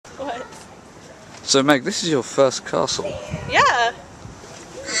So Meg, this is your first castle. Yeah.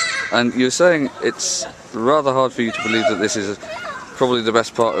 And you're saying it's rather hard for you to believe that this is probably the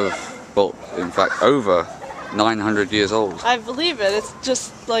best part of, well, in fact, over 900 years old. I believe it. It's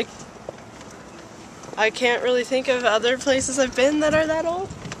just like, I can't really think of other places I've been that are that old.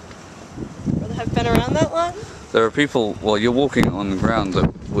 Or that have been around that long. There are people, well, you're walking on ground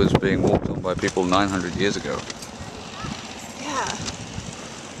that was being walked on by people 900 years ago. Yeah.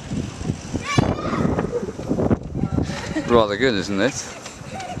 Rather good, isn't it?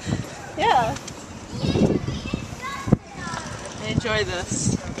 Yeah. I enjoy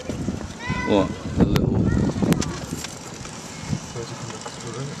this. What? A little...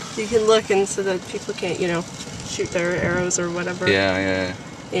 You can look and so that people can't, you know, shoot their arrows or whatever. Yeah.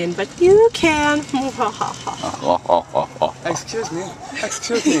 In, but you can. Excuse me,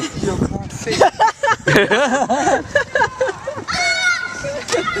 you can't see.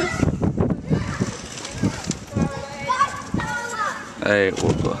 Hey,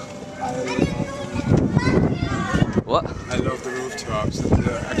 what? I love the rooftops and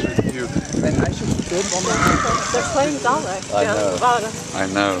actually the view. And I should film on my... They're playing Dalek. I know. I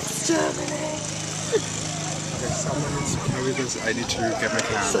know. Okay, someone needs to carry this. I need to get my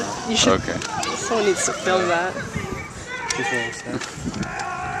camera. So you should. Okay. Someone needs to film that.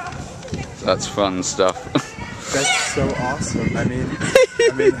 That's fun stuff. That's so awesome. I mean,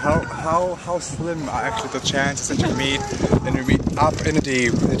 how slim are actually the chances that you meet up in the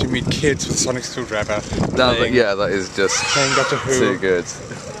deep that you meet kids with a sonic screwdriver? Yeah, that is just playing Doctor Who. too good.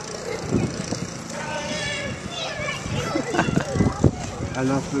 I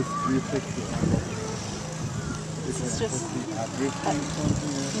love this view picture. This is just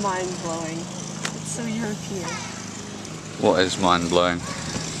mind-blowing. It's so European. What is mind-blowing?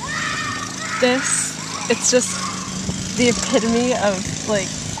 This, it's just the epitome of, like,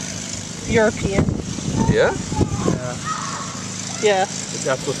 European. Yeah? Yeah. It's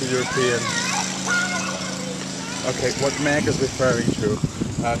absolutely European. Okay, what Meg is referring to,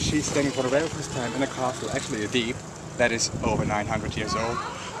 she's standing for the very first time in a castle, actually a deep, that is over 900 years old.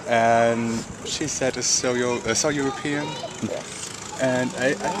 And she said it's so European. Yes. And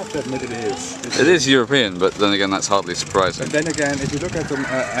I have to admit it is. It is European, but then again that's hardly surprising. And then again, if you look at them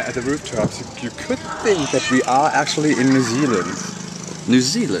at the rooftops, you could think that we are actually in New Zealand. New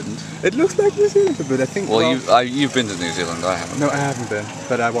Zealand? It looks like New Zealand a bit, I think. Well, you've been to New Zealand, I haven't. No, I haven't been,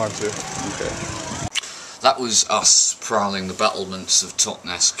 but I want to. Okay. That was us prowling the battlements of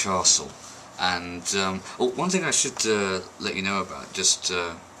Totnes Castle. And one thing I should let you know about, just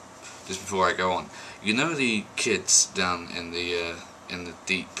before I go on. You know the kids down in the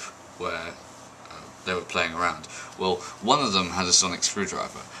deep where they were playing around? Well, one of them had a sonic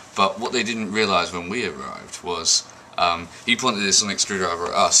screwdriver, but what they didn't realise when we arrived was he pointed his sonic screwdriver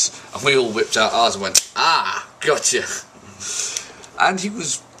at us, and we all whipped out ours and went, "Ah, gotcha!" And he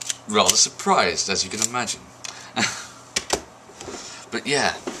was rather surprised, as you can imagine. But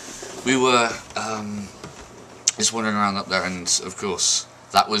yeah, we were just wandering around up there, and of course,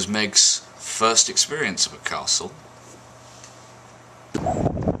 that was Meg's first experience of a castle.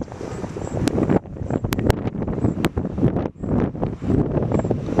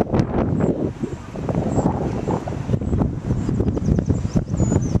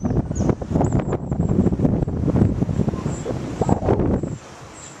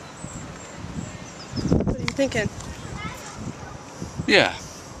 What are you thinking? Yeah,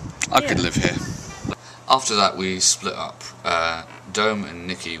 I could live here. After that we split up. Dome and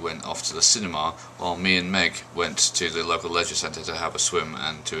Nicky went off to the cinema, while me and Meg went to the local leisure centre to have a swim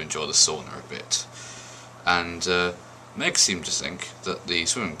and to enjoy the sauna a bit. And Meg seemed to think that the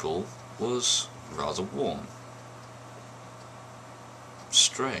swimming pool was rather warm.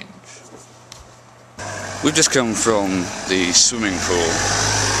 Strange. We've just come from the swimming pool,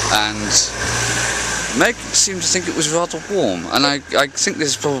 and Meg seemed to think it was rather warm, and I think this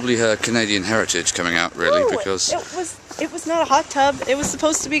is probably her Canadian heritage coming out, really, because... It was not a hot tub, it was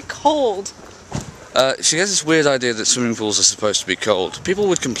supposed to be cold. She has this weird idea that swimming pools are supposed to be cold. People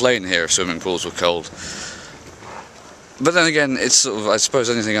would complain here if swimming pools were cold. But then again, it's sort of, I suppose,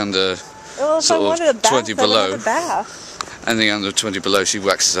 anything under sort of 20 below. Anything under 20 below, she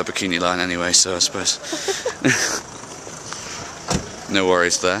waxes her bikini line anyway, so I suppose. No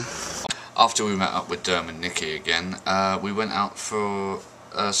worries there. After we met up with Derm and Nicky again, we went out for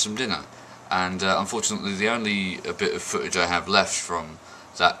some dinner. And unfortunately the only bit of footage I have left from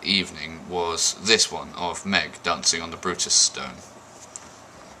that evening was this one of Meg dancing on the Brutus stone.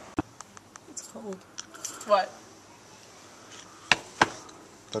 It's cold. What?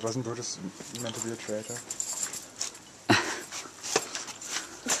 That wasn't Brutus meant to be a traitor?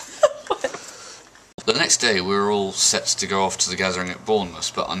 The next day we were all set to go off to the gathering at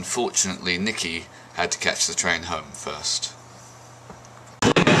Bournemouth, but unfortunately Nicky had to catch the train home first.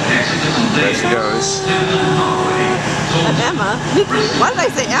 There she goes. And Emma. Nicky. Why did I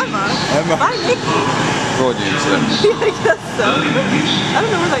say Emma? Emma. Why Nicky? Audience then. Yeah, I guess so. I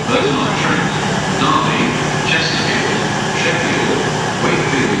don't know where that came from.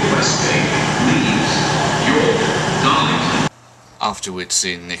 After we'd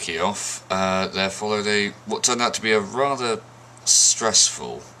seen Nicky off, there followed what turned out to be a rather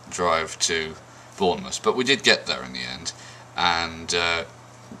stressful drive to Bournemouth, but we did get there in the end, and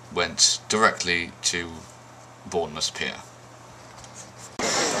went directly to Bournemouth Pier.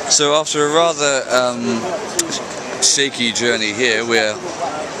 So after a rather shaky journey here, we're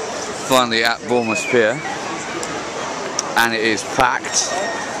finally at Bournemouth Pier, and it is packed.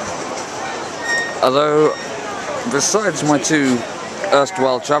 Although, besides my two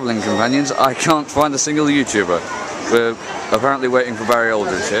erstwhile travelling companions, I can't find a single YouTuber. We're apparently waiting for Barry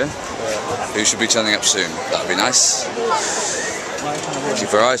Aldridge here, who should be turning up soon. That'd be nice.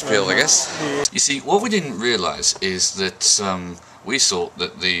 Keep our eyes peeled, I guess. You see, what we didn't realise is that we thought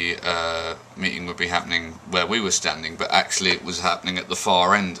that the meeting would be happening where we were standing, but actually it was happening at the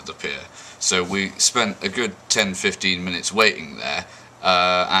far end of the pier. So we spent a good 10-15 minutes waiting there,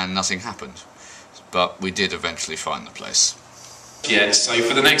 and nothing happened. But we did eventually find the place. Yeah, so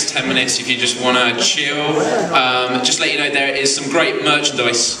for the next 10 minutes, if you just want to chill, just let you know there is some great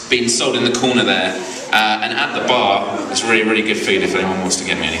merchandise being sold in the corner there, and at the bar, it's really, really good food if anyone wants to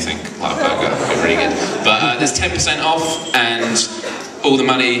get me anything, like a burger, it'd be really good. But there's 10% off, and all the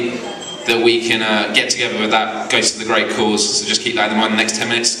money that we can get together with that goes to the great cause, so just keep that in mind in the next 10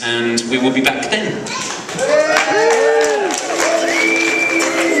 minutes, and we will be back then.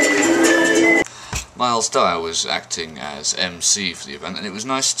 Miles Dyer was acting as MC for the event, and it was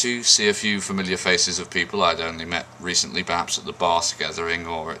nice to see a few familiar faces of people I'd only met recently, perhaps at the Bath gathering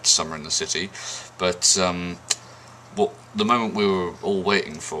or at Summer in the City. But the moment we were all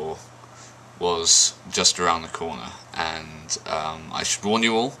waiting for was just around the corner, and I should warn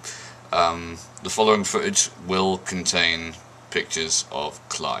you all, the following footage will contain pictures of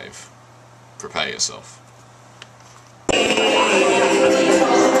Clive. Prepare yourself.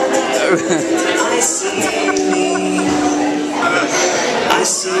 I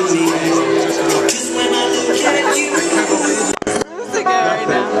see me, 'cause when I look at you. Right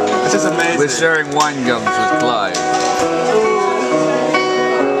now. This is amazing. We're sharing wine gums with Clive.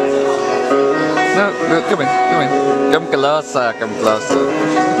 No, come in. Come closer, come closer.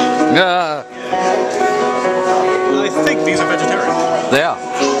 Ah. I think these are vegetarian. They are.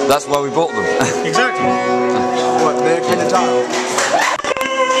 That's why we bought them. Exactly. What, they're kind of dark.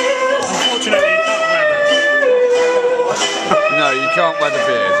 Unfortunately, you can't wear them. No, you can't wear the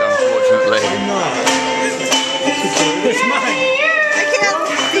beard, unfortunately. It's mine. I can't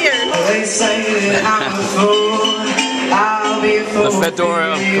beard. They say that I'm a fool, I'll be a fool. The fedora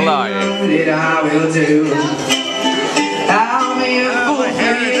of Clive. That I will do. I'll be a fool.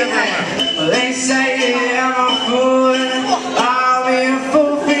 They say that I'm a fool, I'll be a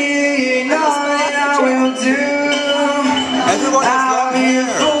fool for you. You know that I will do. Everyone has I'll long be a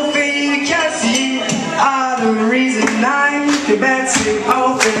hair. fool for you because you are the reason I'm meant to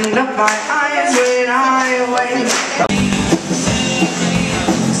open up my eyes when I awake.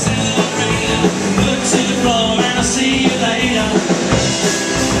 Look to the floor and I'll see you later.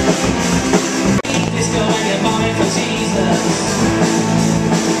 It's going to mine for Jesus.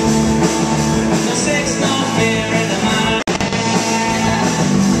 No sex, no fear in the mind.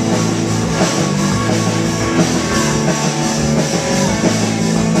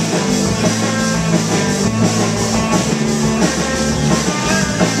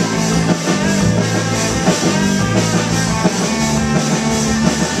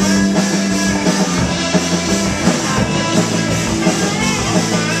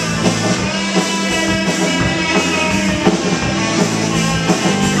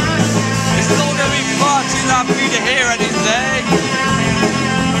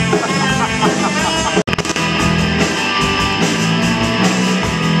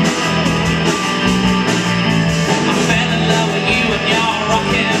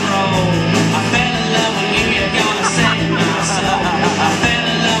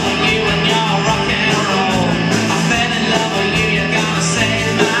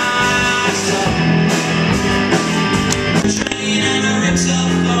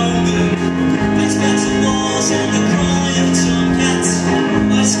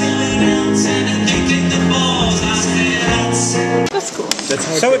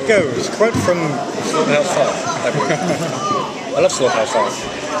 So it goes. Quote from Slaughterhouse 5. I love Slaughterhouse 5.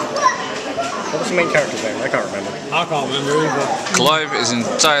 What was the main character's name? I can't remember. I can't remember either. Clive is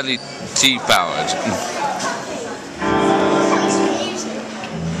entirely depowered.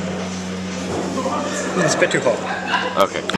 It's a bit too hot. Okay.